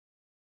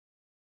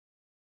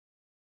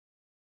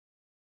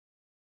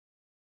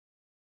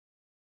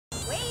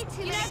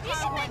You know, if you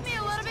can make me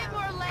a little bit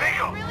more late,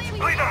 Nico, really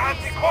Bleeder has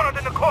me cornered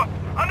in the court,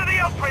 under the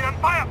L train on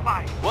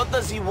Firefly. What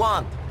does he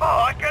want?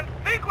 Oh, I can't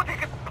think what he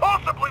could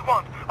possibly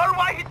want, or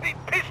why he'd be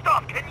pissed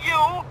off, can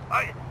you?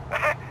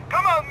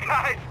 Come on,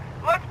 guys,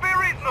 let's be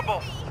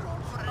reasonable.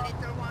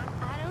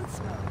 I don't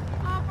smoke.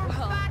 Oh, for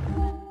fuck's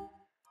sake.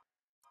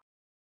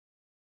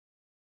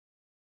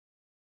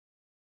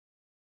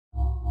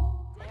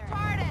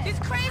 This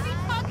crazy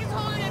fuck is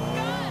holding a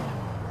gun!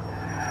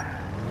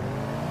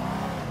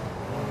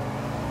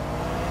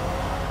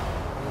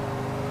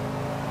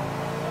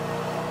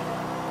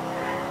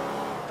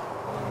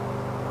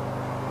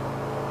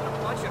 What a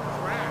bunch of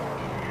crap.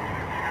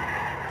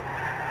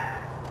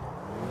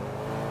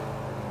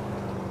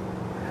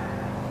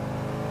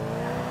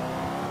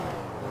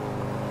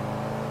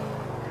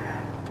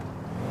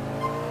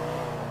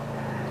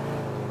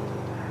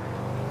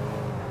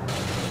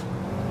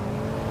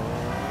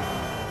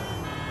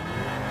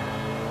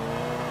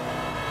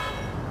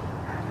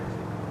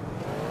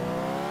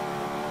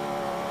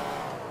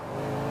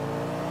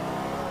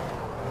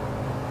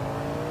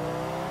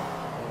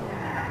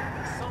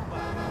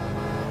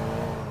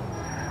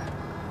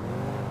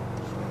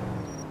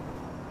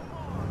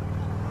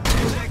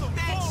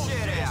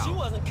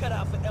 Cut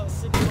out for L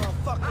City,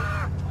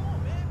 motherfucker.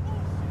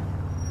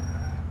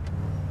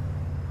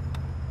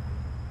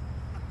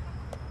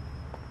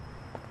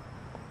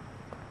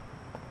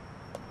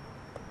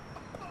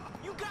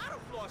 You gotta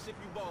floss if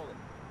you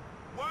bowling.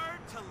 Word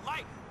to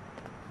life.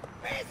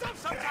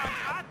 Sometimes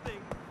I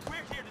think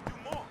we're here to do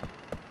more.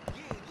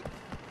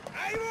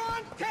 I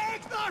won't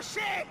take no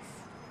shits!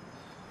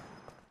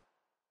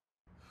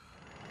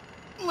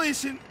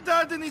 Listen,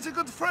 Darden is a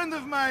good friend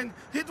of mine.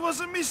 It was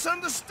a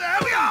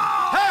misunderstanding.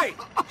 Hey!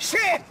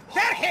 Shit!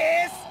 There he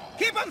is!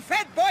 Keep him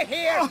fed boy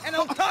here, and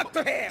I'll talk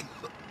to him!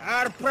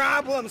 Our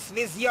problems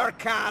with your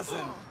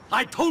cousin.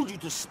 I told you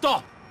to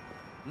stop.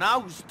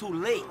 Now it's too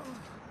late.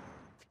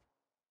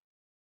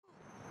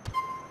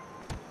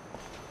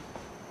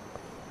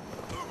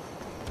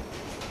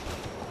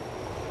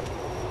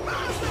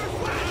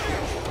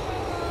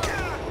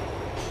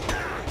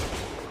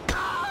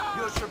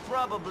 You should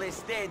probably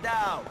stay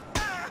down.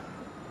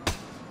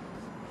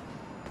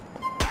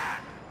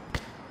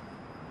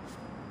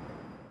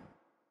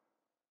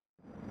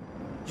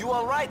 You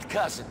all right,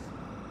 cousin?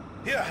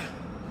 Yeah,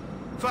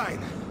 fine.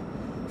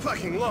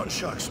 Fucking loan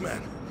sharks,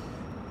 man.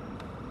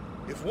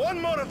 If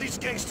one more of these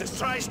gangsters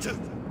tries to...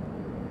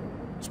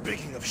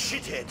 Speaking of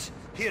shitheads,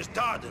 here's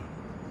Darden.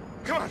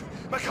 Come on,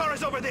 my car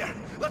is over there.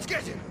 Let's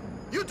get him.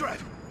 You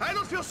drive. I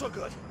don't feel so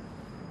good.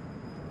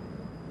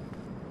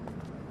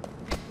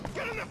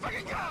 Get in the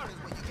fucking car!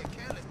 When you get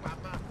careless,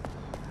 Papa.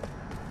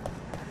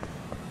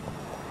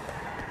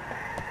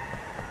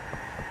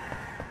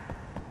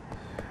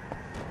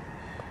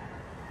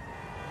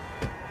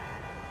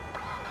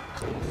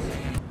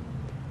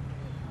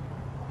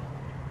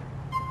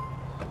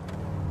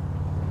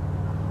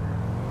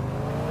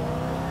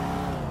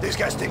 These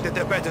guys think that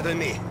they're better than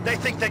me. They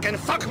think they can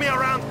fuck me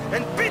around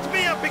and beat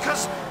me up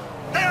because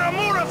there are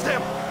more of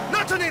them.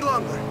 Not any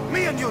longer.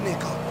 Me and you,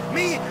 Nico.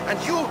 Me and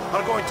you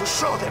are going to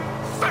show them.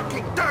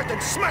 Fucking dirt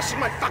and smashing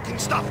my fucking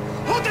stuff.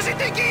 Who does he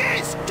think he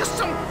is? Just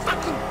some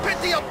fucking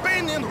petty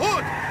Albanian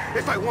hood.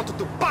 If I wanted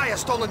to buy a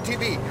stolen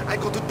TV, I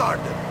go to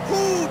Darden.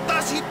 Who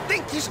does he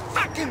think he's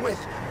fucking with?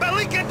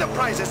 Bellic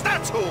Enterprises,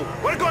 that's who.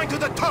 We're going to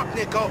the top,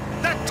 Nico.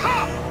 The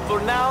top! For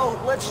now,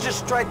 let's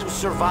just try to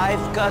survive,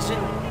 cousin.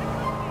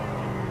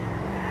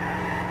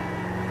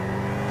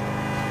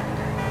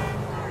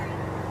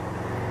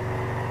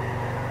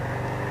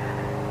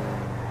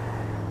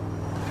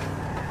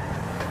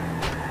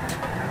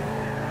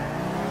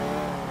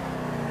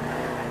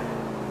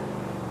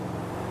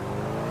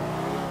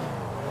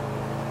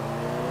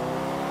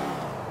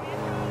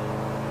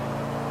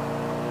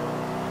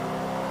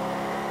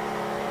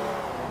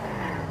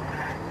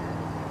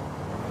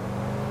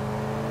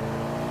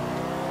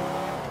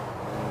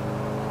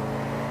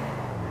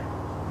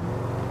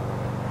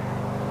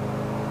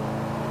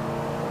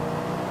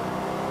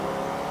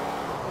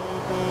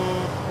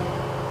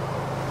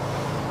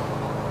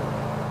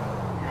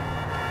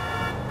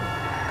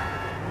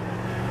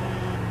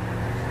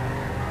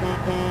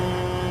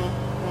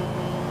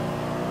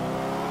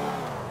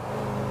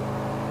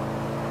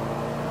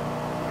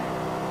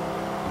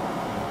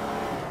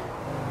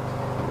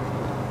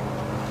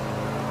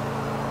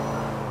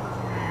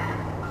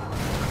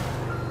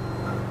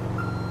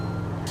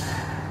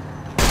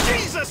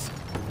 Jesus!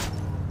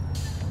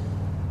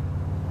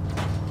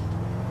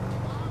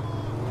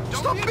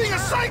 Stop being a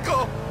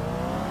psycho!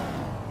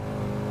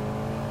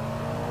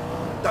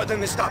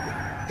 Darden is stopping.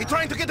 He's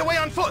trying to get away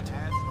on foot.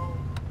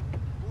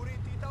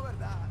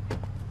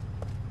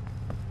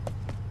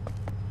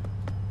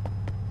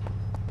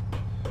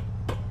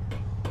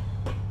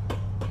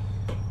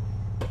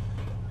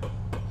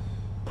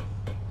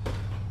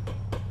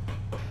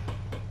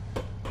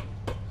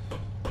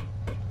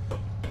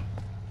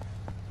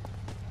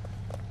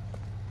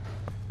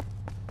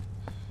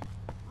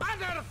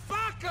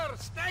 Motherfucker,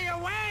 stay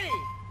away!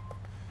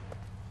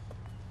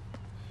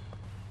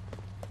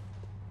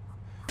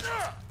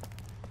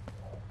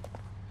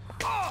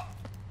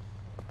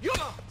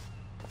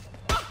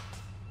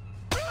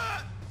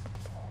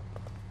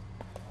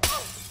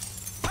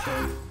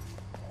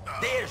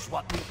 There's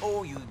what we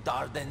owe you,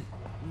 Darden.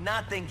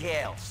 Nothing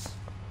else.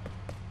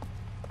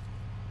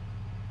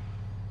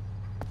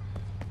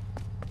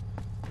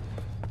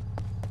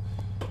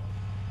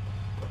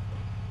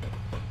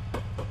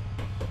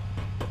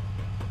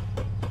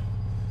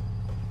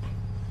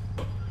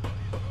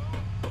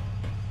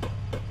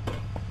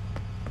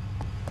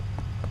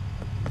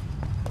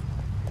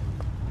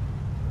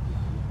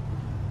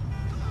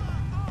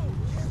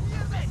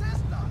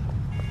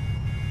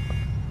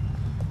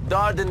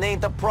 Darden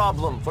ain't a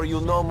problem for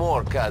you no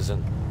more,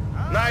 cousin.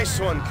 Nice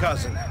one,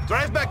 cousin.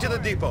 Drive back to the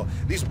depot.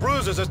 These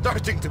bruises are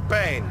starting to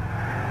pain.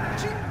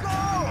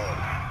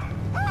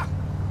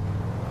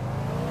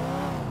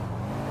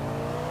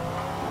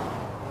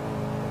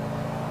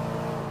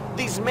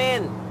 These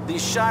men,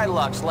 these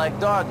Shylocks like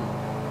Darden,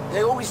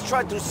 they always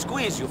try to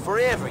squeeze you for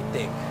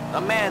everything.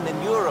 A man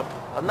in Europe,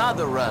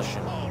 another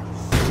Russian.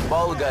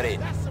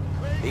 Bulgarin.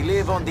 He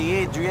live on the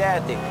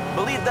Adriatic.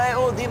 Believed I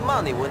owed him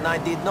money when I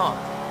did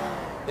not.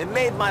 It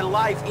made my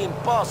life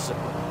impossible.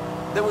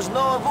 There was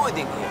no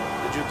avoiding him.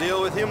 Did you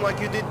deal with him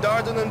like you did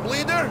Darden and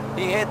Bleeder?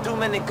 He had too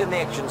many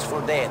connections for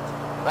that.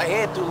 I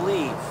had to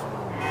leave.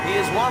 He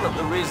is one of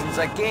the reasons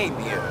I came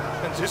here.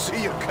 And to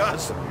see your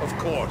cousin, of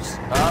course.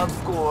 Of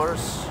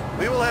course.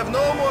 We will have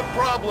no more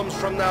problems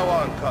from now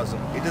on, cousin.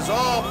 It is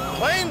all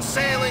plain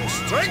sailing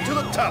straight to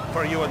the top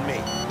for you and me.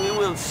 We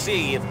will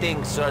see if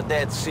things are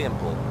that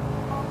simple.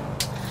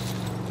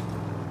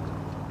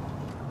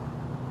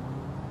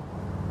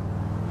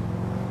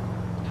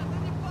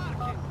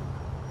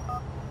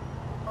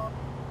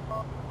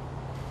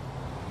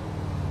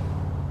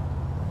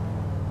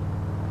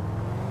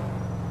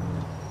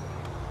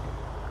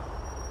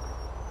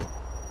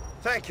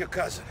 Thank you,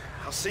 cousin.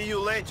 I'll see you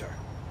later.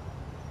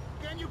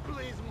 Can you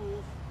please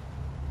move?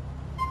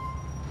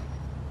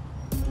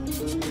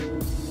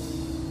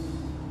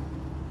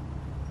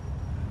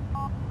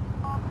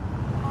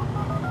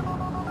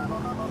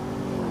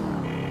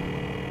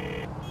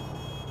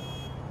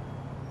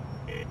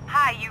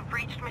 Hi, you've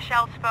reached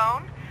Michelle's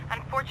phone.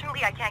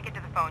 Unfortunately, I can't get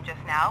to the phone just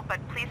now, but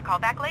please call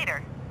back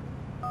later.